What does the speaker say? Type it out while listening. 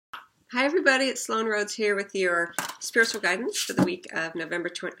Hi everybody, it's Sloan Rhodes here with your spiritual guidance for the week of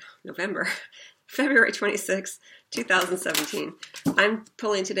February 26, 2017. I'm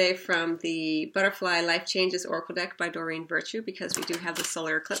pulling today from the Butterfly Life Changes Oracle deck by Doreen Virtue because we do have the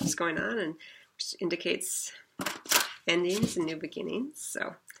solar eclipse going on, and which indicates endings and new beginnings.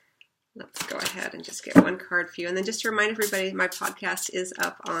 So let's go ahead and just get one card for you. And then just to remind everybody, my podcast is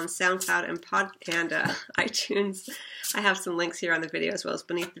up on SoundCloud and iTunes. I have some links here on the video as well as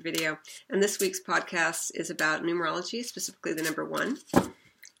beneath the video. And this week's podcast is about numerology, specifically the number 1.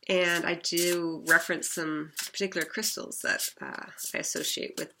 And I do reference some particular crystals that I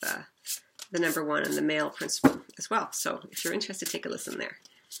associate with the number 1 and the male principle as well. So if you're interested, take a listen there.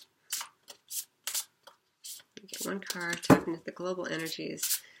 Get one card, tapping into the global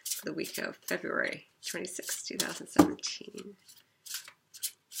energies for the week of February 26, 2017.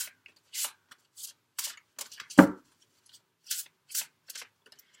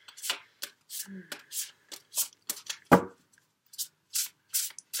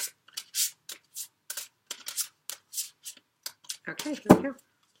 Okay, here we go.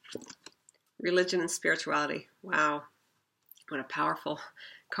 Religion and spirituality. Wow, what a powerful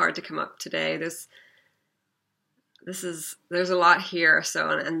card to come up today. There's a lot here,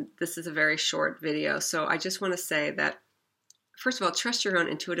 and this is a very short video. So I just want to say that, first of all, trust your own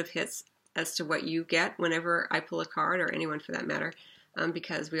intuitive hits as to what you get whenever I pull a card, or anyone for that matter,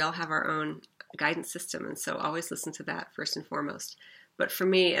 because we all have our own guidance system, and so always listen to that first and foremost. But for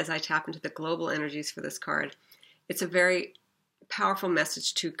me, as I tap into the global energies for this card, it's a very powerful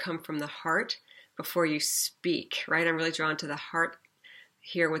message to come from the heart before you speak, right? I'm really drawn to the heart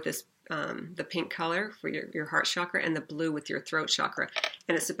here with this the pink color for your heart chakra and the blue with your throat chakra.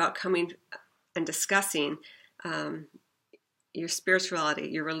 And it's about coming and discussing your spirituality,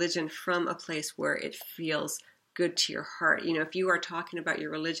 your religion from a place where it feels good to your heart. You know, if you are talking about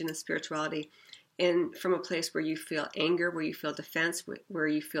your religion and spirituality from a place where you feel anger, where you feel defense, where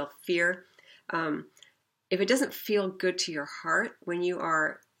you feel fear, if it doesn't feel good to your heart when you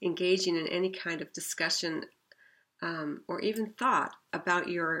are engaging in any kind of discussion or even thought about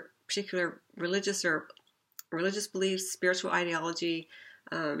your particular religious beliefs, spiritual ideology,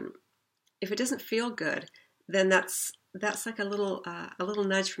 if it doesn't feel good, then that's like a little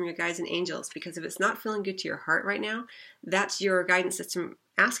nudge from your guides and angels. Because if it's not feeling good to your heart right now, that's your guidance system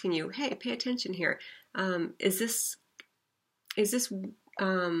asking you, hey, pay attention here. Is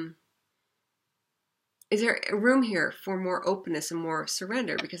there a room here for more openness and more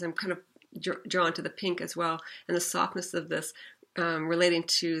surrender? Because I'm kind of drawn to the pink as well, and the softness of this, relating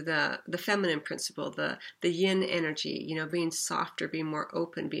to the feminine principle, the yin energy, you know, being softer, being more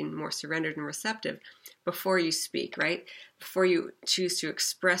open, being more surrendered and receptive before you speak, right? Before you choose to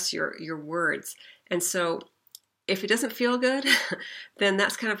express your words. And so if it doesn't feel good, then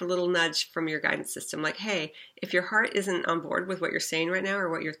that's kind of a little nudge from your guidance system. Like, hey, if your heart isn't on board with what you're saying right now, or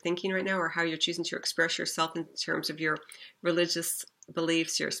what you're thinking right now, or how you're choosing to express yourself in terms of your religious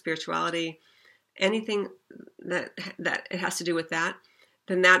beliefs, your spirituality, anything that it has to do with that,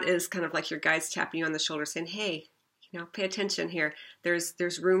 then that is kind of like your guides tapping you on the shoulder saying, hey, you know, pay attention here.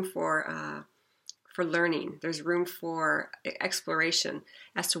 There's room for learning. There's room for exploration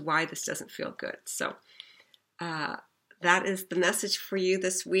as to why this doesn't feel good. So that is the message for you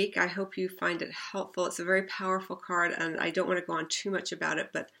this week. I hope you find it helpful. It's a very powerful card, and I don't want to go on too much about it,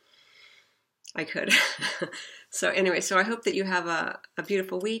 but I could. So anyway, so I hope that you have a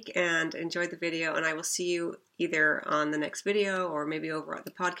beautiful week and enjoyed the video, and I will see you either on the next video or maybe over at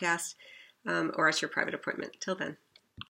the podcast or at your private appointment. Till then.